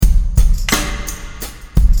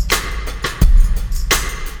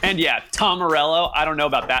And yeah, Tom Morello, I don't know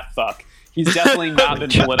about that fuck. He's definitely not been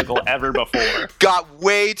political ever before. Got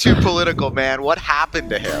way too political, man. What happened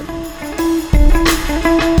to him?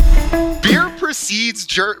 Beer precedes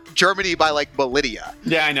Germany by like millennia.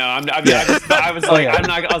 Yeah, I know. I was like, I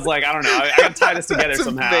don't know. I gotta tie this together That's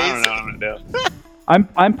somehow. amazing. I don't know what I'm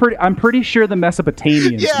gonna do. I'm pretty sure the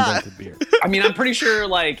Mesopotamians Yeah. invented beer. I mean, I'm pretty sure,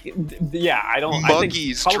 like, yeah, I don't.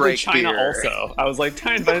 Monkeys I think probably drank China beer. also. I was like,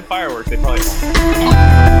 China invented fireworks. They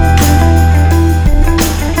probably.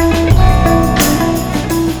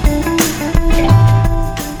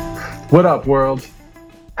 What up, world?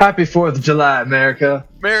 Happy 4th of July, America.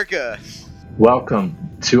 America.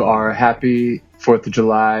 Welcome to our Happy 4th of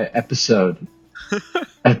July episode.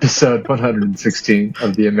 Episode 116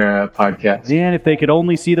 of the Amera podcast. And if they could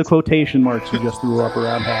only see the quotation marks you just threw up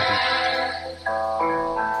around happy.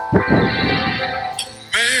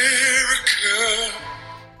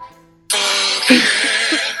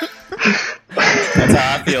 That's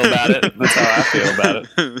how I feel about it. That's how I feel about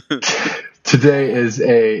it. Today is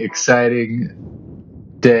a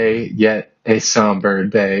exciting day, yet a somber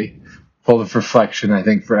day, full of reflection, I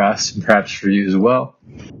think, for us and perhaps for you as well.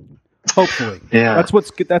 Hopefully. Yeah. That's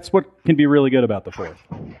what can be really good about the 4th.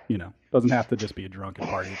 You know, doesn't have to just be a drunken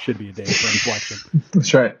party. It should be a day for inflection.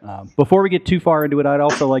 That's right. Before we get too far into it, I'd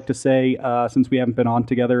also like to say, since we haven't been on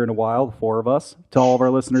together in a while, the four of us, to all of our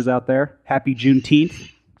listeners out there, happy Juneteenth,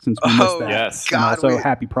 since we missed that. yes. And God, also,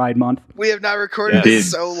 happy Pride Month. We have not recorded Yes. in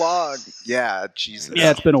so long. Yeah, Jesus. Yeah,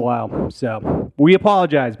 it's been a while. So we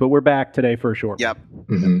apologize, but we're back today for a short one. Yep.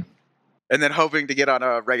 Mm-hmm. And then hoping to get on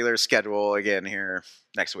a regular schedule again here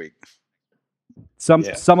next week. Some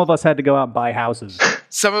of us had to go out and buy houses.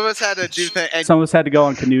 Some of us had to do things, and Some of us had to go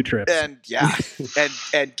on canoe trips. yeah,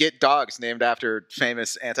 and get dogs named after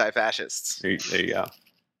famous anti-fascists. There you go.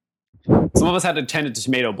 Some of us had to tend to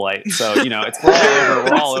tomato blight, so you know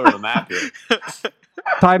we're all over the map here.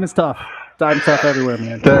 Time is tough. Time is tough everywhere,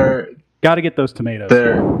 man. There Got to get those tomatoes.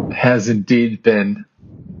 There has indeed been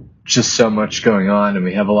just so much going on, and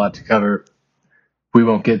we have a lot to cover. We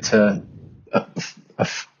won't get to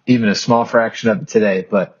even a small fraction of it today,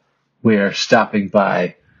 but we are stopping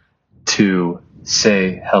by to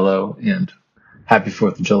say hello and happy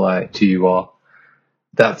 4th of July to you all.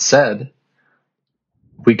 That said,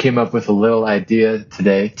 we came up with a little idea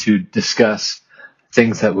today to discuss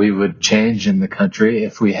things that we would change in the country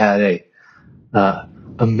if we had a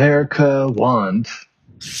America wand,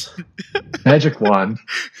 magic wand.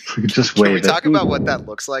 If we could just Can wave we it. talk about what that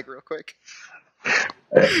looks like real quick?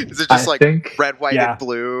 Is it just I like think- red, white, Yeah. and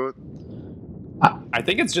blue? I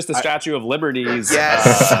think it's just the Statue of Liberty's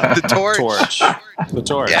Yes, the torch. The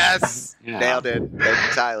torch. Yes, Yeah. nailed it. Thank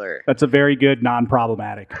you, Tyler. That's a very good,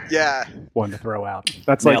 non-problematic Yeah, one to throw out.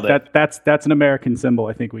 That's Nailed like that's an American symbol.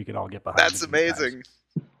 I think we could all get behind. that's it sometimes. amazing.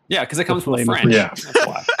 Yeah, because it comes from the flame of French. Yeah. That's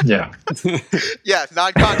why. Yeah. Yeah,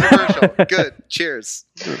 non-controversial. Good. Cheers.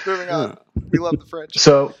 Moving on. We love the French.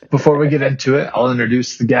 So before we get into it, I'll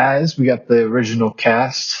introduce the guys. We got the original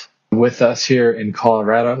cast with us here in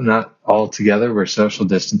Colorado. Not all together. We're social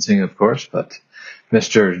distancing, of course, but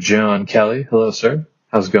Mr. John Kelly. Hello, sir.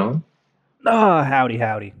 How's it going?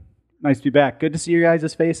 Howdy. Nice to be back. Good to see your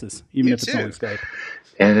guys' faces, even You if it's too. only Skype.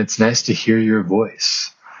 And it's nice to hear your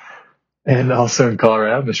voice. And also in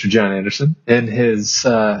Colorado, Mr. John Anderson in his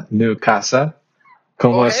new casa.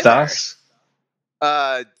 ¿Cómo Oh, hey there. estás?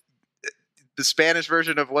 The Spanish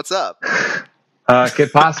version of "What's up?"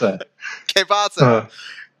 ¿Qué pasa? Que pasa?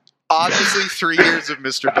 Obviously, 3 years of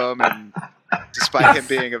Mr. Bowman, despite him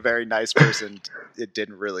being a very nice person, it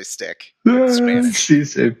didn't really stick. Spanish. Si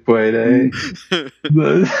se puede.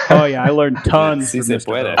 Oh yeah, I learned tons. Si from se Mr.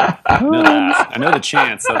 puede. Bowman. I know that. I know the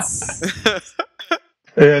chance. That's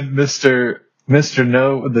And Mr.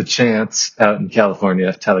 Know the Chance out in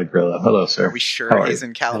California, Tyler Grillo. Hello, sir. Are we sure How are he's you?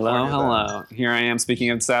 in California? hello. Here I am speaking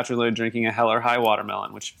of Statue of Liberty, drinking a Heller High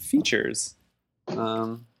watermelon, which features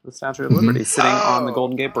the Statue of Liberty sitting on the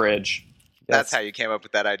Golden Gate Bridge. That's Yes. how you came up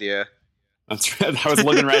with that idea. That's right. I was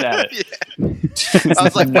looking right at it. Yeah. I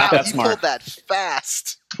was like, wow, That's you smart. pulled that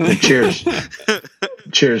fast. Cheers.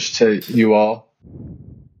 Cheers to you all.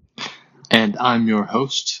 And I'm your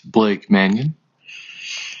host, Blake Mannion.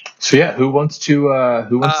 So yeah, who wants to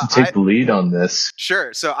take the lead on this?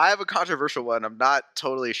 Sure. So I have a controversial one. I'm not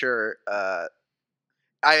totally sure. I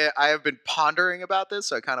have been pondering about this,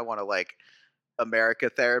 so I kind of want to like America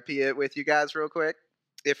therapy it with you guys real quick,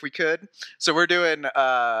 if we could. So we're doing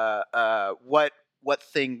what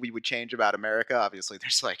thing we would change about America. Obviously,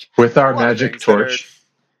 there's like With our a lot of magic things that torch.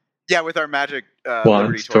 Yeah, with our magic Wand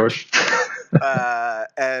Liberty torch.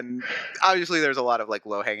 And obviously there's a lot of like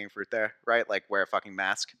low hanging fruit there, right? Like wear a fucking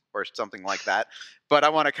mask or something like that. But I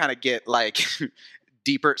want to kind of get like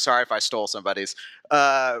deeper. Sorry if I stole somebody's,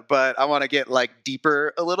 but I want to get like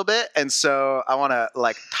deeper a little bit. And so I want to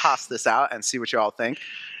like toss this out and see what you all think.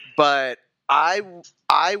 But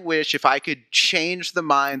I wish if I could change the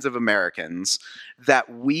minds of Americans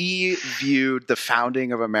that we viewed the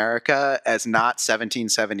founding of America as not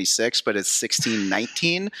 1776, but as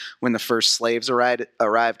 1619, when the first slaves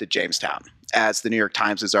arrived at Jamestown, as the New York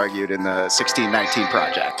Times has argued in the 1619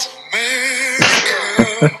 Project.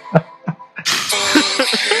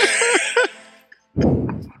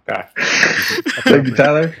 Okay. Thank you,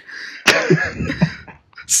 Tyler.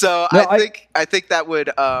 So No, I think that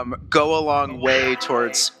would go a long way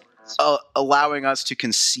towards allowing us to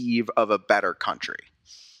conceive of a better country.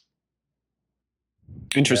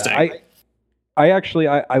 Interesting. I actually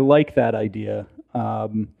like that idea. I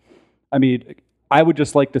mean, I would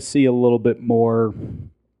just like to see a little bit more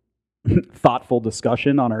thoughtful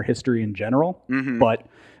discussion on our history in general. Mhm. But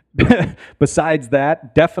besides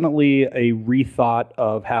that, definitely a rethought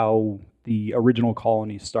of how the original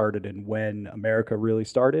colonies started and when America really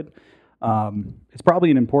started. It's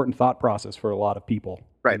probably an important thought process for a lot of people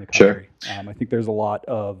Right. in the Sure. country. I think there's a lot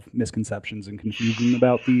of misconceptions and confusion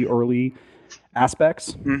about the early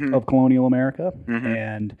aspects Mhm. of colonial America, Mhm.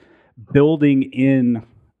 and building in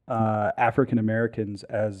African Americans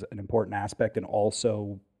as an important aspect, and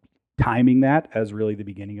also timing that as really the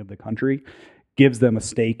beginning of the country gives them a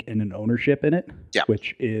stake and an ownership in it, Yeah.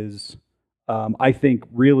 which is, I think,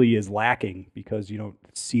 really is lacking because you don't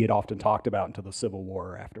see it often talked about until the Civil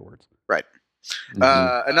War or afterwards. Right.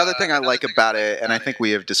 Mhm. Another thing I like about it, and I think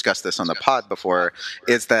we have discussed this on the pod before,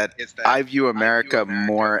 is that I view America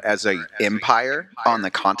more as an empire on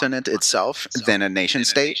the continent itself than a nation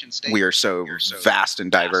state. We are so vast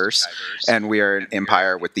and diverse, and we are an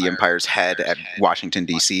empire with the empire's head at Washington,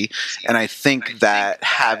 D.C. And I think that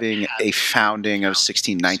having a founding of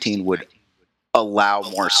 1619 would allow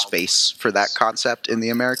more space for that concept in the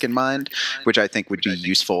American mind, which I think would be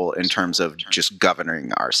useful in terms of just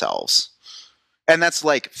governing ourselves. And that's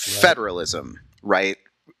like federalism, right?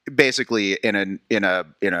 Basically in a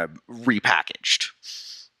repackaged.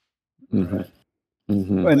 Mhm.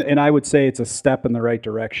 Mhm. And I would say it's a step in the right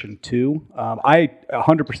direction too. I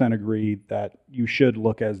 100% agree that you should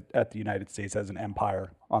look at the United States as an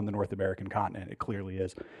empire on the North American continent. It clearly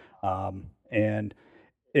is, and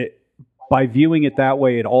by viewing it that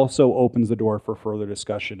way, it also opens the door for further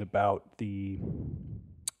discussion about the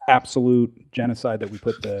absolute genocide that we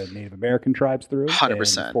put the Native American tribes through,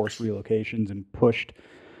 100%. and forced relocations, and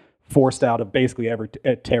forced out of basically every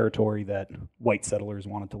territory that white settlers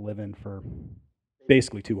wanted to live in for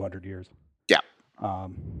basically 200 years. Yeah. Well,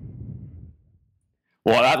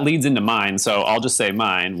 that leads into mine, so I'll just say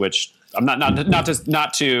mine, which I'm not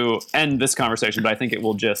to end this conversation, but I think it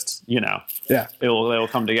will just, it'll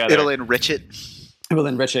come together. It'll enrich it. It will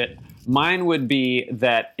enrich it. Mine would be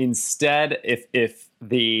that instead,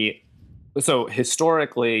 so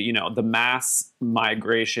historically, the mass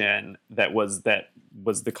migration that was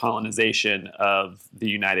the colonization of the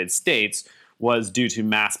United States was due to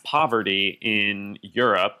mass poverty in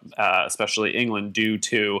Europe, especially England, due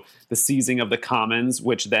to the seizing of the commons,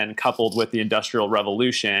 which then coupled with the Industrial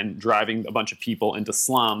Revolution, driving a bunch of people into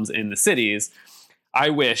slums in the cities.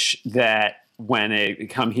 I wish that when they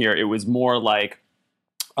come here, it was more like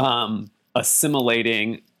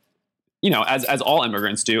assimilating, as all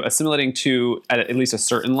immigrants do, assimilating to at least a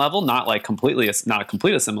certain level, not a complete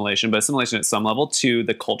assimilation, but assimilation at some level to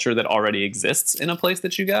the culture that already exists in a place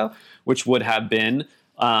that you go, which would have been,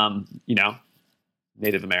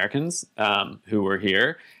 Native Americans who were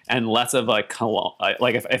here, and less of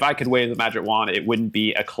if I could wave the magic wand, it wouldn't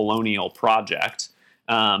be a colonial project.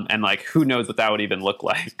 And who knows what that would even look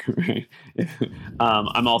like. Right?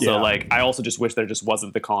 I'm also I also just wish there just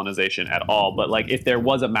wasn't the colonization at all. But if there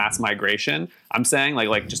was a mass migration, I'm saying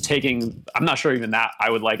just taking, I'm not sure even that I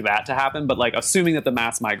would like that to happen, but assuming that the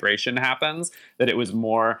mass migration happens, that it was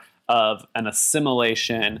more of an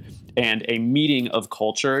assimilation and a meeting of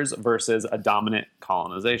cultures versus a dominant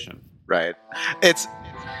colonization. Right. It's.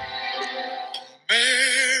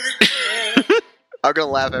 I'm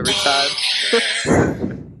gonna laugh every time.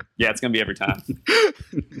 Yeah, it's gonna be every time.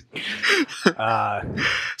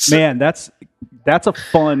 Man, that's a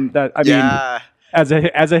fun. As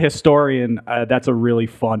a historian, that's a really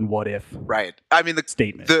fun what if. Right. I mean,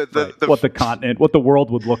 statement. What the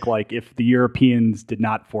world would look like if the Europeans did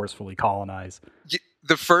not forcefully colonize.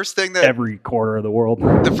 The first thing that every corner of the world.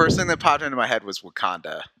 The first thing that popped into my head was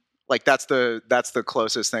Wakanda. Like that's the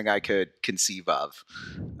closest thing I could conceive of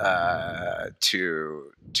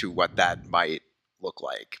to what that might look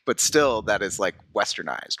like. But still, that is like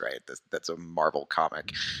westernized, right? That's a Marvel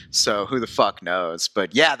comic, so who the fuck knows?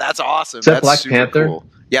 But yeah, that's awesome. Is that That's Black super Panther? cool.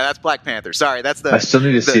 Yeah, that's Black Panther. Sorry, that's the. I still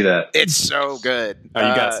need to see that. It's so good. Oh,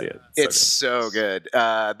 you gotta see it. It's so good.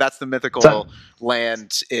 That's the mythical So-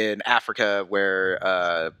 land in Africa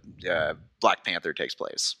where Black Panther takes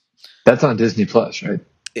place. That's on Disney Plus, right?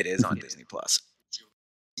 It is on Disney Plus.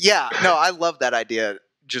 Yeah, no, I love that idea.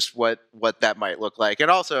 Just what that might look like, and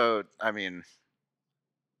also, I mean,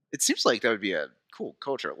 it seems like that would be a cool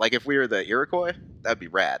culture. Like if we were the Iroquois, that'd be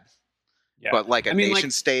rad. Yeah. But like a I mean, nation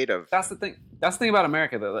like, state of That's the thing. That's the thing about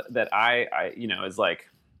America that I is like,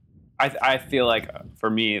 I feel like for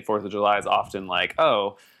me, 4th of July is often like,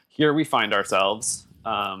 oh, here we find ourselves.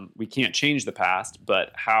 We can't change the past,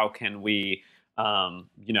 but how can we,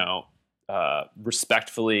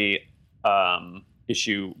 respectfully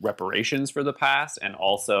issue reparations for the past, and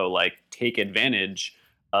also like take advantage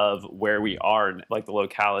of where we are, like the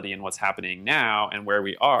locality and what's happening now, and where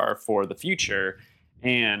we are for the future.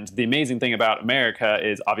 And the amazing thing about America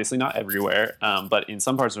is obviously not everywhere, but in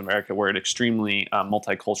some parts of America, we're an extremely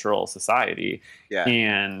multicultural society. Yeah.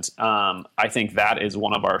 And I think that is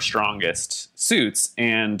one of our strongest suits.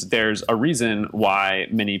 And there's a reason why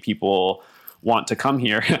many people want to come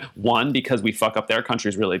here. One, because we fuck up their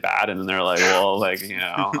countries really bad, and then they're like, well, like,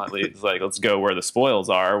 at least like let's go where the spoils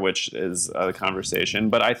are, which is a conversation.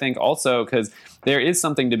 But I think also because there is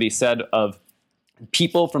something to be said of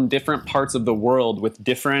people from different parts of the world with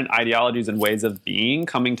different ideologies and ways of being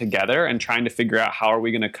coming together and trying to figure out how are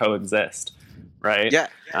we going to coexist, right? Yeah.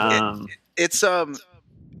 It's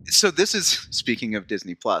so this is, speaking of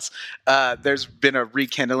Disney Plus, there's been a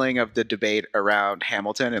rekindling of the debate around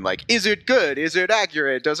Hamilton and like, is it good? Is it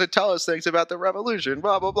accurate? Does it tell us things about the revolution?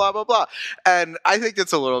 Blah, blah, blah, blah, blah. And I think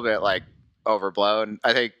it's a little bit like overblown.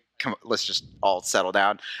 I think, let's just all settle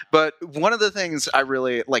down. But one of the things I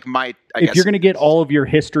really like if you're going to get all of your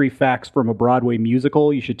history facts from a Broadway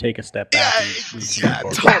musical, you should take a step back.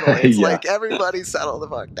 Totally. It's Yeah. like everybody settle the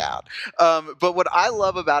fuck down. But what I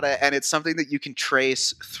love about it, and it's something that you can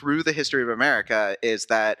trace through the history of America, is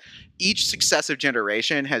that each successive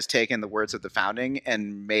generation has taken the words of the founding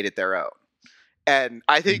and made it their own. And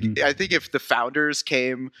I think if the founders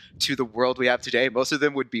came to the world we have today, most of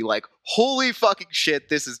them would be like, holy fucking shit,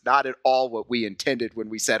 this is not at all what we intended when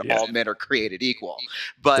we said all men are created equal.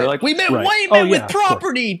 But They're like, we meant Right. white Oh, men yeah, with of course.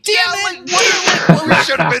 property. Damn it! we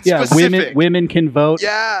should have been Yeah, specific. women can vote.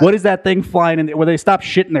 Yeah. What is that thing flying in? Where they stop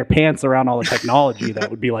shitting their pants around all the technology that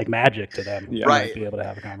would be like magic to them. Yeah. You Right. might be able to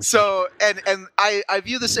have a conversation. So, and I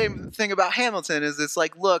view the same thing about Hamilton is it's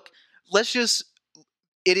like, look, let's just,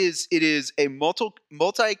 it is a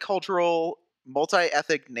multicultural,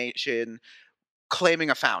 multi-ethnic nation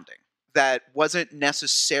claiming a founding that wasn't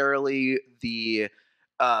necessarily the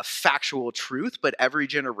factual truth, but every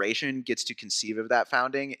generation gets to conceive of that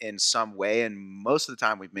founding in some way, and most of the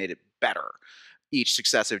time we've made it better each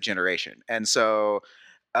successive generation. And so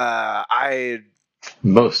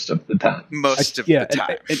Most of the time. the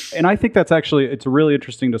time. And I think that's actually, it's a really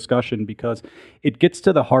interesting discussion because it gets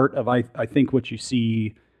to the heart of, I think, what you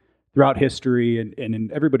see throughout history and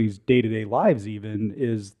in everybody's day-to-day lives even,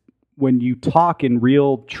 is when you talk in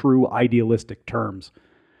real, true, idealistic terms.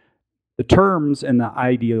 The terms and the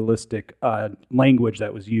idealistic language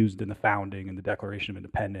that was used in the founding and the Declaration of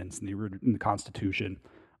Independence and the Constitution,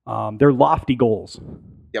 they're lofty goals.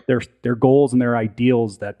 Yep. They're goals and they're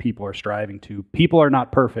ideals that people are striving to. People are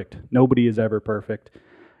not perfect. Nobody is ever perfect.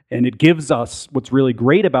 And it gives us, what's really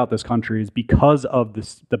great about this country is because of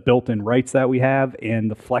the built-in rights that we have and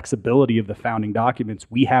the flexibility of the founding documents,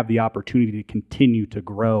 we have the opportunity to continue to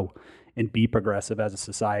grow and be progressive as a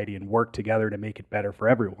society and work together to make it better for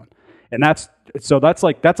everyone. And that's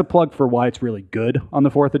a plug for why it's really good on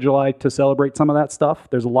the 4th of July to celebrate some of that stuff.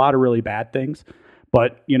 There's a lot of really bad things,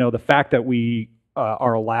 but the fact that we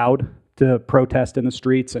are allowed to protest in the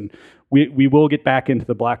streets, and we will get back into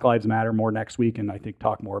the Black Lives Matter more next week, and I think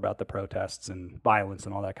talk more about the protests and violence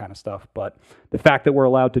and all that kind of stuff. But the fact that we're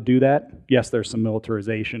allowed to do that, yes, there's some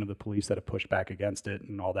militarization of the police that have pushed back against it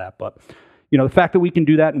and all that, but the fact that we can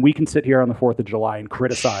do that and we can sit here on the 4th of July and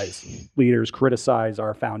criticize leaders, criticize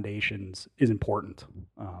our foundations is important.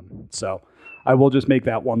 So I will just make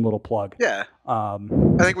that one little plug. Yeah. I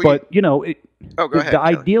think we- but go ahead, the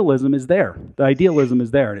Kelly. idealism is there. The idealism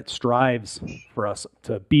is there, and it strives for us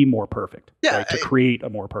to be more perfect. Yeah, right? To create a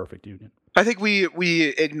more perfect union. I think we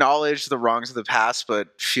acknowledge the wrongs of the past,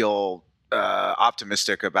 but feel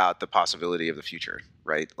optimistic about the possibility of the future,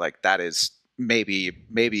 right? Like that is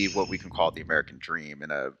maybe what we can call the American dream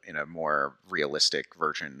in a more realistic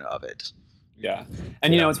version of it. Yeah,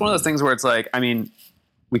 and it's one of those things where it's like, I mean,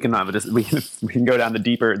 we can go down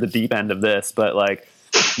the deep end of this, but like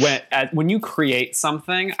when you create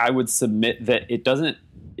something, I would submit that it doesn't.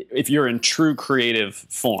 If you're in true creative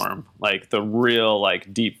form, like the real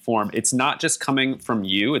like deep form, it's not just coming from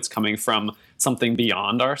you; it's coming from something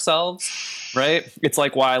beyond ourselves, right? It's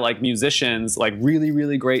like why like musicians, like really,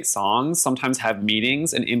 really great songs sometimes have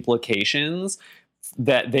meanings and implications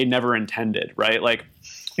that they never intended, right? Like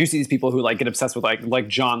you see these people who like get obsessed with like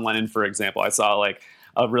John Lennon, for example. I saw like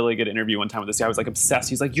a really good interview one time with this guy. I was like obsessed.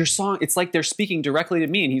 He's like, your song, it's like they're speaking directly to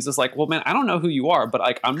me. And he's just like, well, man, I don't know who you are, but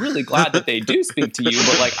like, I'm really glad that they do speak to you,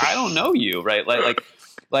 but like, I don't know you, right?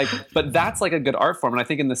 But that's like a good art form. And I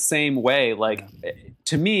think in the same way, like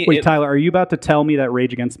to me, wait, Tyler, are you about to tell me that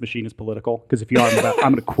Rage Against the Machine is political? Because if you are,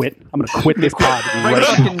 I'm going to quit. I'm going to quit this pod right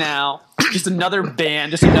fucking now. Just another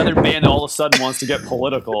band that all of a sudden wants to get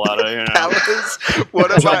political out of, That was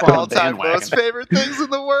one of my all-time most favorite things in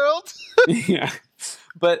the world. Yeah.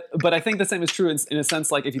 But I think the same is true in a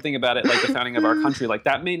sense, like if you think about it, like the founding of our country, like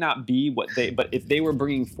that may not be but if they were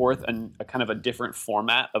bringing forth a kind of a different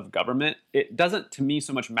format of government, it doesn't to me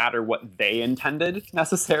so much matter what they intended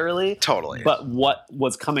necessarily. Totally. But what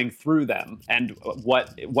was coming through them and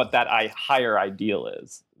what that higher ideal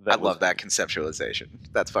is. I love that conceptualization.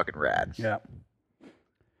 That's fucking rad. Yeah.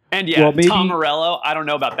 And yeah, well, Tom Morello, I don't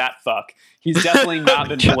know about that fuck. He's definitely not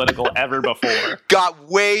been political ever before. Got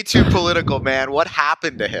way too political, man. What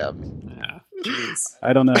happened to him? Yeah, jeez.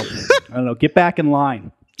 I don't know. Get back in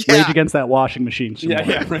line. Yeah. Rage against that washing machine.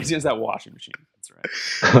 Yeah, rage against that washing machine. That's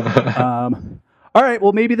right. All right,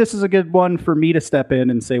 well, maybe this is a good one for me to step in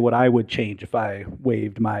and say what I would change if I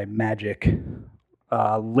waved my magic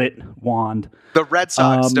lit wand. The Red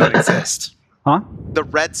Sox don't exist. Huh? The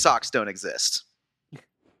Red Sox don't exist.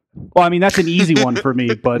 Well, I mean, that's an easy one for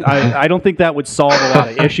me, but I don't think that would solve a lot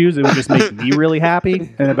of issues. It would just make me really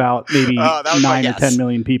happy and about maybe 9 or 10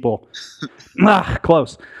 million people.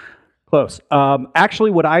 Close.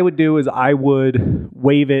 Actually, what I would do is I would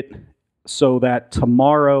waive it so that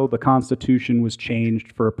tomorrow the Constitution was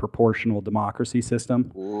changed for a proportional democracy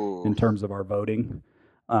system in terms of our voting,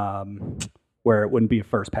 where it wouldn't be a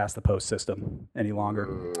first past the post system any longer.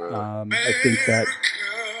 I think that...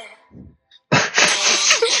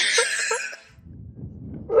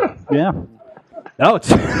 Yeah. No,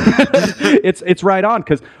 it's right on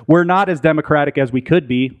because we're not as democratic as we could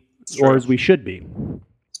be or as we should be.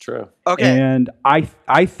 It's true. Okay. And I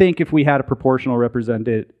think if we had a proportional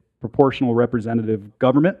representative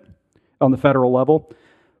government on the federal level,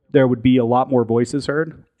 there would be a lot more voices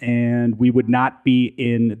heard, and we would not be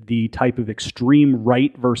in the type of extreme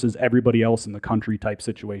right versus everybody else in the country type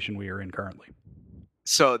situation we are in currently.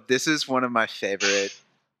 So this is one of my favorite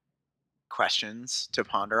questions to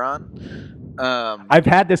ponder on. I've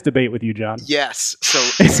had this debate with you, John. Yes. So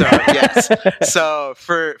yes. So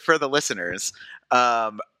for the listeners,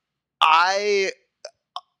 I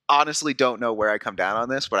honestly don't know where I come down on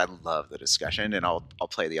this, but I love the discussion, and I'll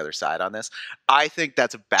play the other side on this. I think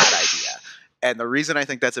that's a bad idea. And the reason I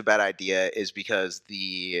think that's a bad idea is because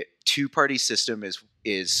the two-party system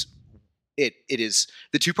is the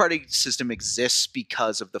two-party system exists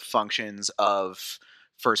because of the functions of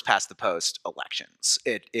first past the post elections.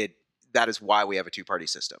 That is why we have a two-party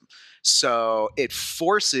system. So it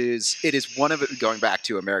is one of it, going back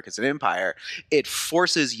to America as an empire, it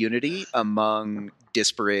forces unity among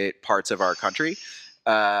disparate parts of our country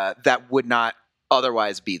that would not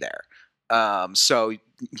otherwise be there. So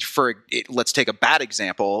let's take a bad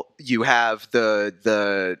example. You have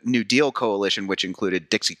the New Deal coalition, which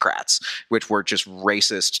included Dixiecrats, which were just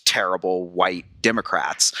racist, terrible white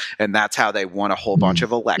Democrats. And that's how they won a whole bunch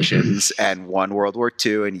of elections and won World War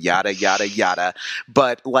II and yada, yada, yada.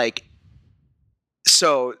 But I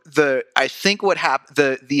think what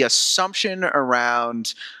happened, the assumption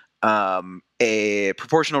around a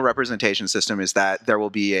proportional representation system is that there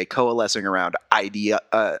will be a coalescing around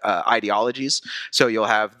ideologies. So you'll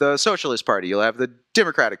have the Socialist Party, you'll have the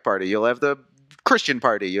Democratic Party, you'll have the Christian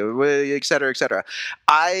Party, et cetera, et cetera.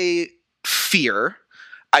 I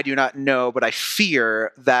do not know, but I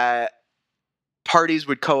fear that parties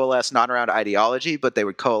would coalesce not around ideology, but they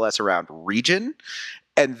would coalesce around region.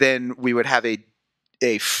 And then we would have a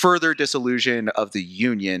further dissolution of the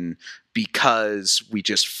union because we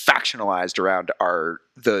just factionalized around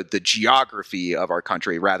the geography of our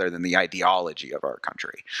country rather than the ideology of our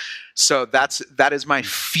country. So that is my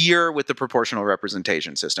fear with the proportional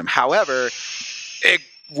representation system. However, it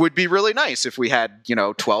would be really nice if we had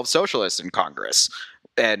 12 socialists in Congress.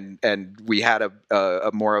 and we had a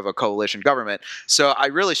more of a coalition government. So I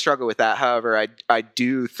really struggle with that. However, I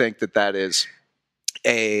do think that is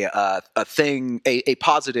a thing, a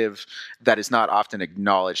positive that is not often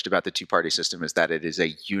acknowledged about the two-party system, is that it is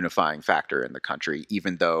a unifying factor in the country,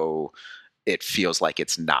 even though it feels like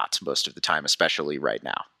it's not most of the time, especially right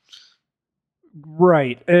now.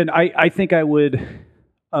 Right. And I think I would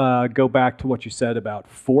go back to what you said about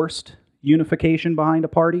forced unification behind a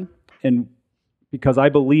party. And because I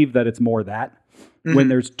believe that it's more that.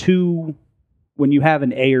 Mm-hmm. When you have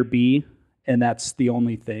an A or B, and that's the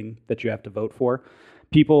only thing that you have to vote for,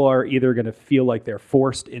 people are either going to feel like they're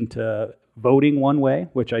forced into voting one way,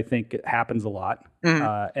 which I think happens a lot.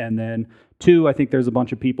 Mm-hmm. And then 2, I think there's a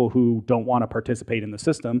bunch of people who don't want to participate in the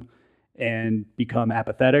system and become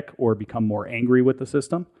apathetic or become more angry with the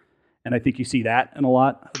system. And I think you see that in a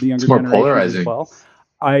lot of the younger generations polarizing as well.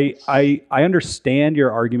 I understand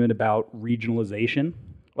your argument about regionalization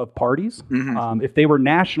of parties. Mm-hmm. If they were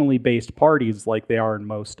nationally based parties like they are in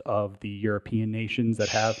most of the European nations that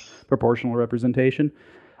have proportional representation,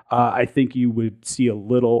 I think you would see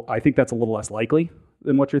I think that's a little less likely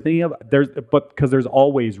than what you're thinking of. Because there's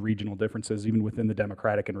always regional differences even within the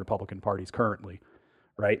Democratic and Republican parties currently,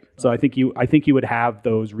 right? So I think you would have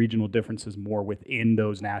those regional differences more within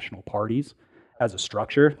those national parties as a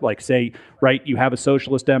structure. Like, say, right, you have a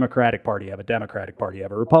socialist Democratic Party, you have a Democratic Party, you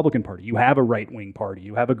have a Republican Party, you have a right-wing party,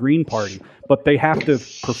 you have a Green Party, but they have to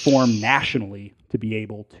perform nationally to be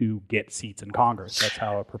able to get seats in Congress. That's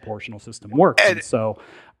how a proportional system works. And so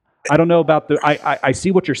I don't know about I see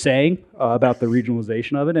what you're saying about the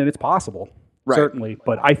regionalization of it, and it's possible, right, certainly.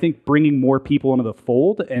 But I think bringing more people into the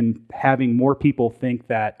fold and having more people think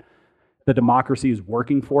that the democracy is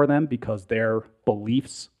working for them because their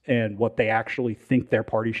beliefs and what they actually think their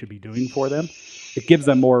party should be doing for them, it gives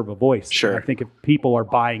them more of a voice. Sure. And I think if people are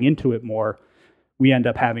buying into it more, we end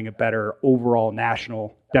up having a better overall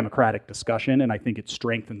national democratic discussion, and I think it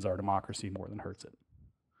strengthens our democracy more than hurts it.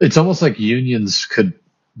 It's almost like unions could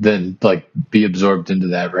then be absorbed into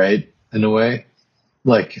that, right? In a way,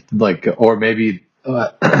 or maybe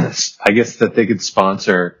I guess that they could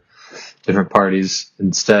sponsor different parties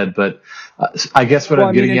instead. But I guess what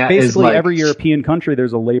I'm getting at is basically every European country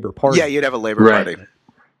there's a Labor Party. Yeah, you'd have a Labor Party.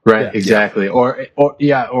 Right, yeah, exactly.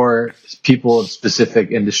 Yeah. Or people of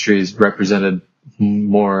specific industries represented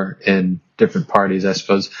more in different parties, I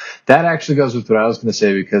suppose. That actually goes with what I was going to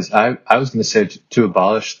say, because I was going to say to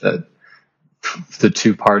abolish the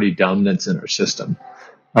two-party dominance in our system.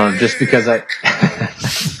 Just because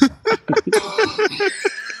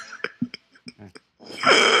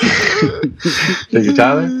Thank you,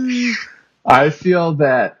 Tyler. I feel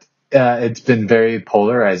that it's been very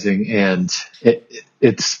polarizing, and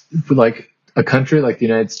it's like a country like the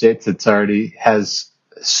United States that's already has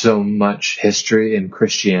so much history in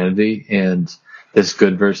Christianity and this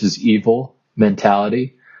good versus evil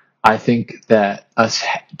mentality. I think that us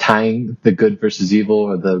tying the good versus evil,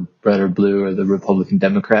 or the red or blue, or the Republican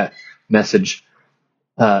Democrat message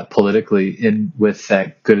politically in with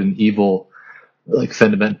that good and evil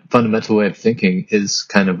fundamental way of thinking is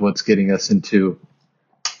kind of what's getting us into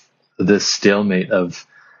this stalemate of,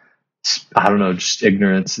 I don't know, just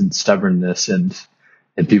ignorance and stubbornness and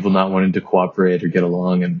people not wanting to cooperate or get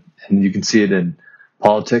along. And you can see it in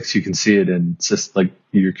politics. You can see it in just like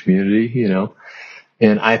your community,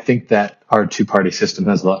 And I think that our two-party system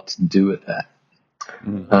has a lot to do with that.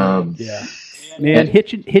 Yeah. Man,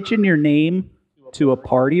 hitching your name to a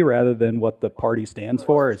party rather than what the party stands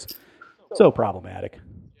for is so problematic.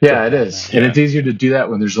 Yeah, it is. And it's easier to do that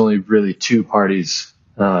when there's only really two parties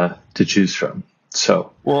to choose from.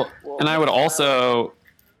 So, and I would also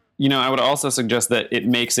suggest that it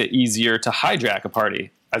makes it easier to hijack a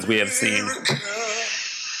party, as we have seen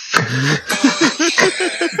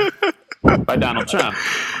by Donald Trump.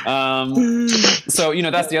 So,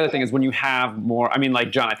 that's the other thing, is when you have more,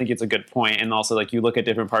 John, I think it's a good point. And also, you look at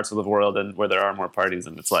different parts of the world and where there are more parties,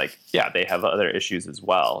 and it's they have other issues as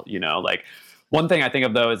well. One thing I think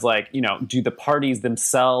of, though, is do the parties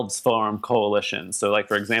themselves form coalitions? So,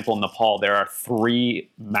 for example, in Nepal, there are 3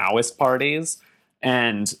 Maoist parties,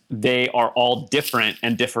 and they are all different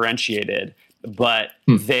and differentiated, but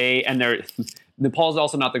Nepal is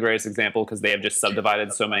also not the greatest example because they have just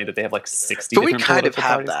subdivided so many that they have 60 but different political parties. But we kind of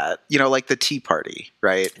have that, like the Tea Party,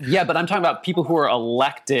 right? Yeah, but I'm talking about people who are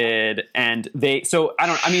elected, and Tea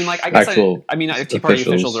Party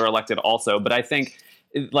officials are elected also, but I think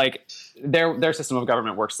their system of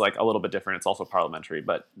government works a little bit different. It's also parliamentary,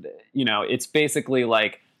 but it's basically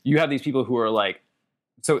you have these people who are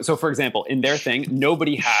So for example, in their thing,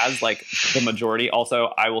 nobody has like the majority.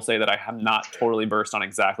 Also, I will say that I am not totally versed on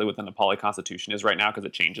exactly what the Nepali constitution is right now because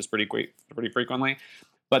it changes pretty frequently.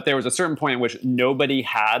 But there was a certain point in which nobody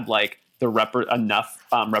had like enough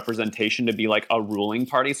representation to be like a ruling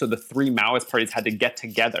party. So the three Maoist parties had to get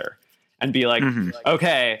together and be like,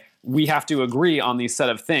 okay, we have to agree on these set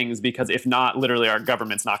of things because if not, literally our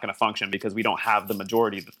government's not going to function because we don't have the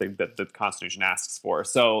majority that the Constitution asks for.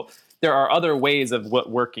 So there are other ways of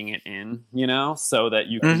working it in, you know, so that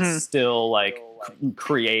you can still like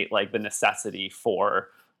create like the necessity for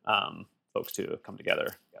folks to come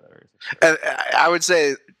together. I would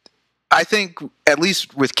say, I think, at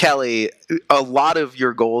least with Kelly, a lot of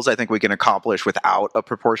your goals I think we can accomplish without a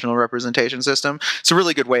proportional representation system. It's a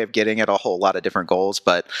really good way of getting at a whole lot of different goals,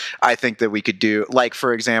 but I think that we could do, like,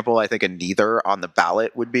 for example, I think a neither on the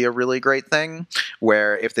ballot would be a really great thing,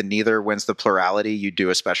 where if the neither wins the plurality, you do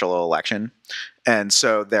a special election. And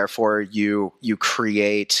so, therefore, you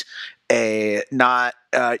create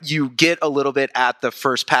you get a little bit at the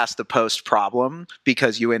first past the post problem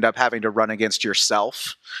because you end up having to run against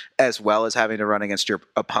yourself as well as having to run against your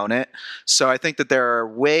opponent. So I think that there are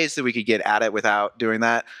ways that we could get at it without doing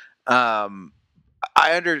that. I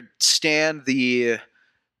understand the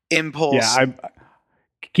impulse. Yeah,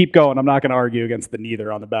 keep going. I'm not going to argue against the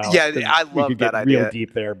neither on the ballot. Yeah, I love we could that get idea. real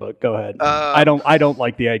deep there, but go ahead. I don't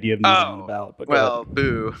like the idea of neither on the ballot. But well,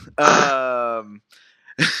 boo.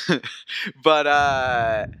 But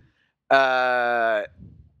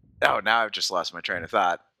now I've just lost my train of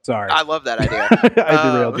thought. Sorry, I love that idea.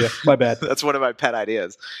 I derailed you. My bad. That's one of my pet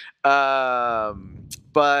ideas. But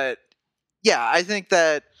yeah, I think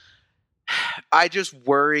that I just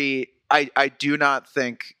worry. I do not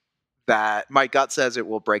think that my gut says it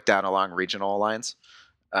will break down along regional lines.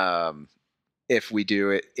 If we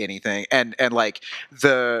do anything, and like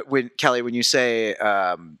when you say,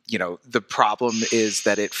 the problem is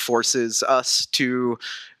that it forces us to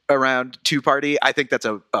around two-party, I think that's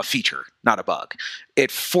a feature, not a bug.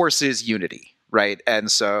 It forces unity, right? And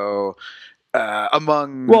so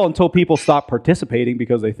until people stop participating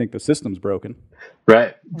because they think the system's broken.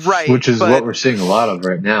 Right. Right. Which is what we're seeing a lot of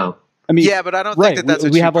right now. I mean, yeah, but I don't think that that's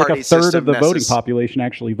we have like a third of the voting population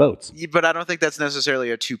actually votes. But I don't think that's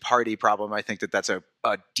necessarily a two-party problem. I think that that's a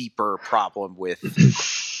deeper problem with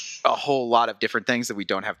a whole lot of different things that we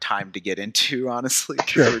don't have time to get into, honestly.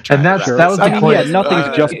 Sure. And that was the point. Yeah,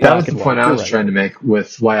 nothing's just that was the point I was trying to make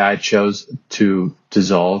with why I chose to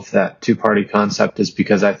dissolve that two-party concept, is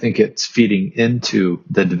because I think it's feeding into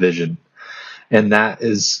the division, and that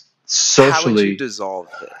is socially. How would you dissolve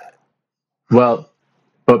it? Well.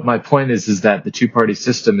 But my point is that the two-party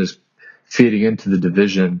system is feeding into the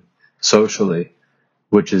division socially,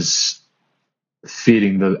 which is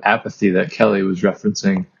feeding the apathy that Kelly was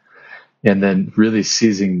referencing, and then really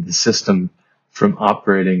seizing the system from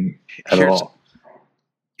operating at all.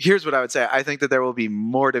 Here's what I would say. I think that there will be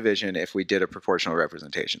more division if we did a proportional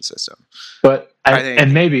representation system. But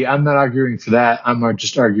and maybe I'm not arguing for that. I'm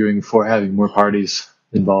just arguing for having more parties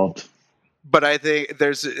involved. But I think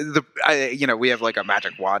there's we have like a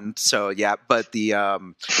magic wand, so yeah. But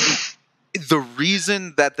the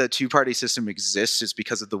reason that the two-party system exists is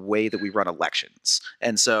because of the way that we run elections.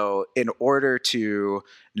 And so in order to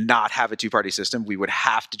not have a two-party system, we would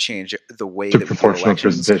have to change the way that we do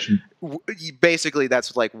elections. Representation. Basically,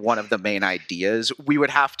 that's like one of the main ideas. We would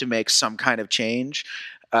have to make some kind of change.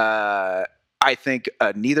 I think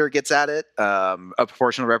neither gets at it. A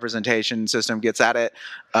proportional representation system gets at it.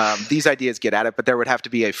 These ideas get at it, but there would have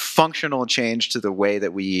to be a functional change to the way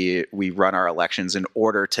that we run our elections in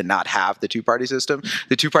order to not have the two-party system.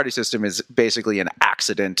 The two-party system is basically an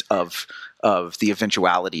accident of the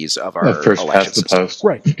eventualities of our first election past the system. post.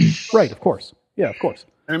 Right. Of course. Yeah, of course.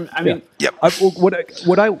 I mean, yep.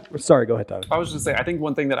 Sorry, go ahead, Tyler. I was just saying, I think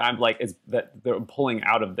one thing that I'm like is that they're pulling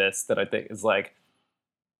out of this that I think is like,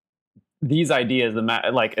 these ideas,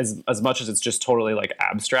 like as much as it's just totally like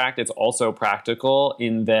abstract, it's also practical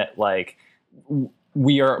in that like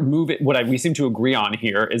we are moving. What we seem to agree on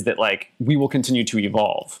here is that like we will continue to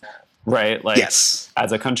evolve, right? Like yes.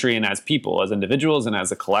 As a country and as people, as individuals and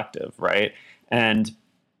as a collective, right? And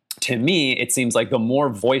to me, it seems like the more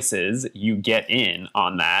voices you get in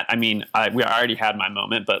on that. I mean, I already had my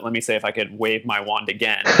moment, but let me say if I could wave my wand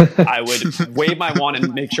again, I would wave my wand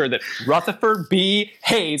and make sure that Rutherford B.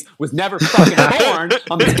 Hayes was never fucking born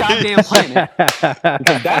on this goddamn planet.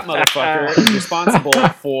 Because that motherfucker is responsible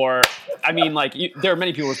for, I mean, like, there are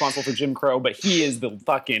many people responsible for Jim Crow, but he is the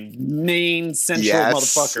fucking main central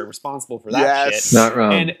motherfucker responsible for that shit. Not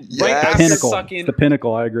wrong. And right after the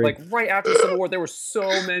pinnacle, I agree. Like, right after the Civil War, there were so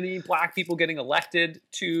many many black people getting elected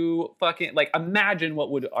to fucking like imagine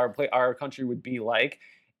what would our country would be like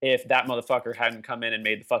if that motherfucker hadn't come in and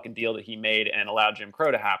made the fucking deal that he made and allowed Jim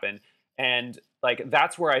Crow to happen. And like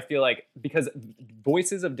that's where I feel like, because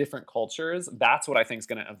voices of different cultures, that's what I think is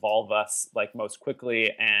going to evolve us like most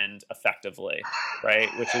quickly and effectively, right?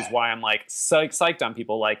 Which is why I'm like psyched on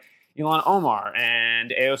people like Ilhan Omar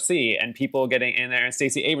and AOC and people getting in there, and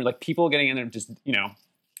Stacey Abrams, like people getting in there, just, you know,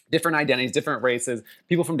 different identities, different races,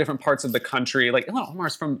 people from different parts of the country. Like Ilhan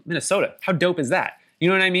Omar's from Minnesota. How dope is that? You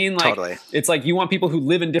know what I mean? Like, Totally. It's like you want people who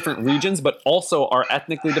live in different regions, but also are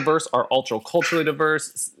ethnically diverse, are culturally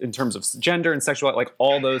diverse in terms of gender and sexuality, like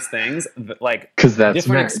all those things, like because that's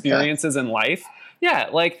different America. experiences in life. Yeah,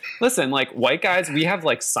 like, listen, like white guys, we have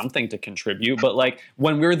like something to contribute, but like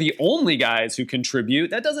when we're the only guys who contribute,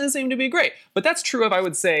 that doesn't seem to be great. But that's true of, I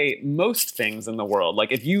would say, most things in the world.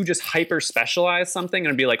 Like if you just hyper specialize something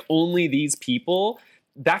and be like only these people,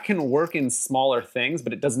 that can work in smaller things,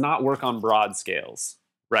 but it does not work on broad scales,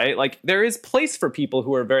 right? Like there is place for people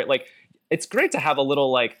who are very like, it's great to have a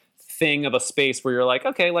little like thing of a space where you're like,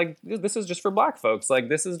 okay, like this is just for black folks. Like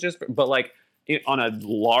this is just, but like on a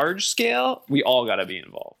large scale, we all got to be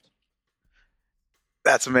involved.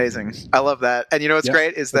 That's amazing. I love that. And you know what's Yeah,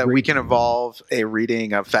 great is that we agreed. can evolve a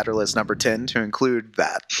reading of Federalist Number 10 to include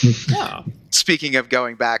that. Yeah. Speaking of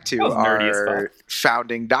going back to That was nerdy as our fuck.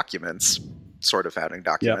 founding documents, sort of founding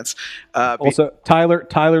documents. Also,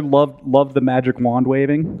 Tyler loved the magic wand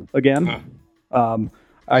waving again.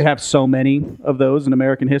 I have so many of those in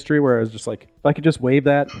American history where I was just like, if I could just wave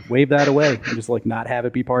that away and just like not have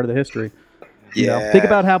it be part of the history. You know? Yeah. Think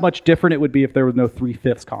about how much different it would be if there was no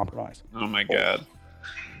 3/5 compromise. Oh my God.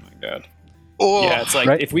 Oh my God. Oh, Yeah, it's like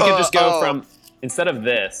Right? if we could just go from, instead of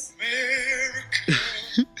this,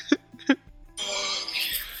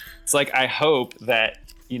 it's like I hope that,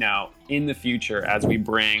 you know, in the future as we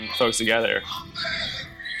bring folks together,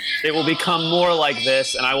 it will become more like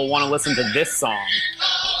this, and I will want to listen to this song.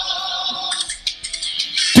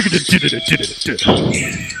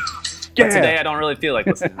 But today I don't really feel like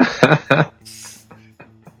listening.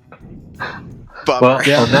 bummer. Well,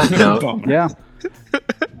 Yeah. on that note, Yeah.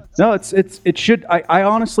 No, it should. I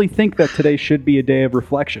honestly think that today should be a day of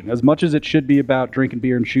reflection. As much as it should be about drinking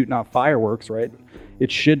beer and shooting off fireworks, right?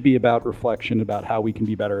 It should be about reflection about how we can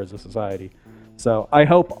be better as a society. So I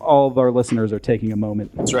hope all of our listeners are taking a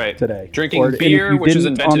moment That's right. today. Drinking And if beer, you which was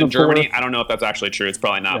didn't invented on in the Germany. 4th I don't know if that's actually true. It's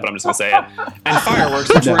probably not, but I'm just going to say it. And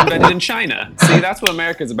fireworks, which were invented in China. See, that's what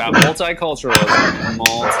America's about. Multiculturalism.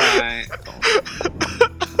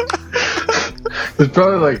 it's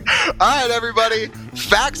probably like All right, everybody.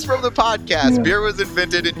 Facts from the podcast. Beer was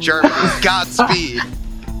invented in Germany. Godspeed.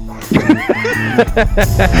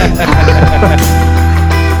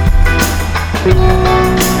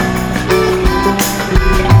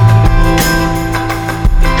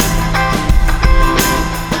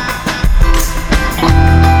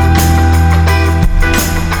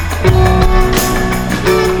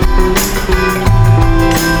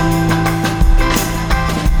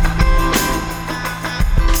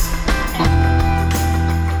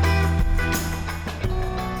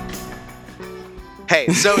 Hey,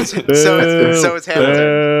 so it's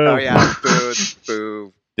Hamilton. Oh yeah,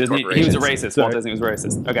 boo. Disney, he was a Corporations. racist. Walt Disney was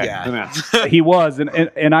racist. Okay. Yeah. moving on. He was,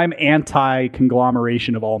 and I'm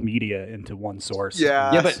anti-conglomeration of all media into one source.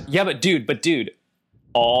 Yeah. but dude,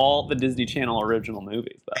 all the Disney Channel original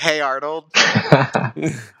movies, though. Hey Arnold.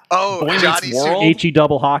 Oh, Boy Meets Johnny World. HE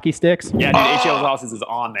double hockey sticks. Yeah, dude, Oh! H.L. Houses is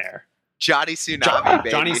on there. Johnny Tsunami, baby.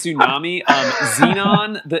 Johnny Tsunami,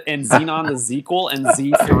 Xenon, Xenon the sequel, and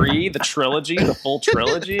Z3, the trilogy, the full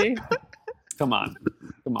trilogy. Come on.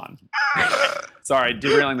 Sorry,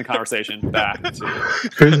 derailing the conversation back to.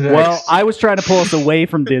 who's next? Well, I was trying to pull us away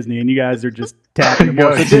from Disney, and you guys are just tapping it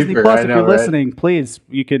more. So Going Disney deeper, Plus, I if know, you're right? listening, please,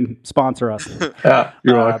 you can sponsor us. Yeah,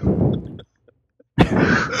 you're welcome.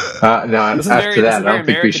 No, This is after very, that, I don't American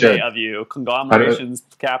think we should. Day of you. Conglomerations,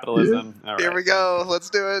 capitalism. All right. Here we go. Let's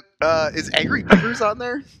do it. Is Angry Beavers on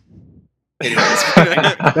there? Anyways.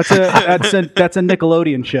 That's a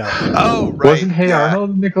Nickelodeon show. Oh, right. Wasn't Hey yeah.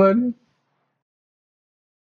 Arnold Nickelodeon?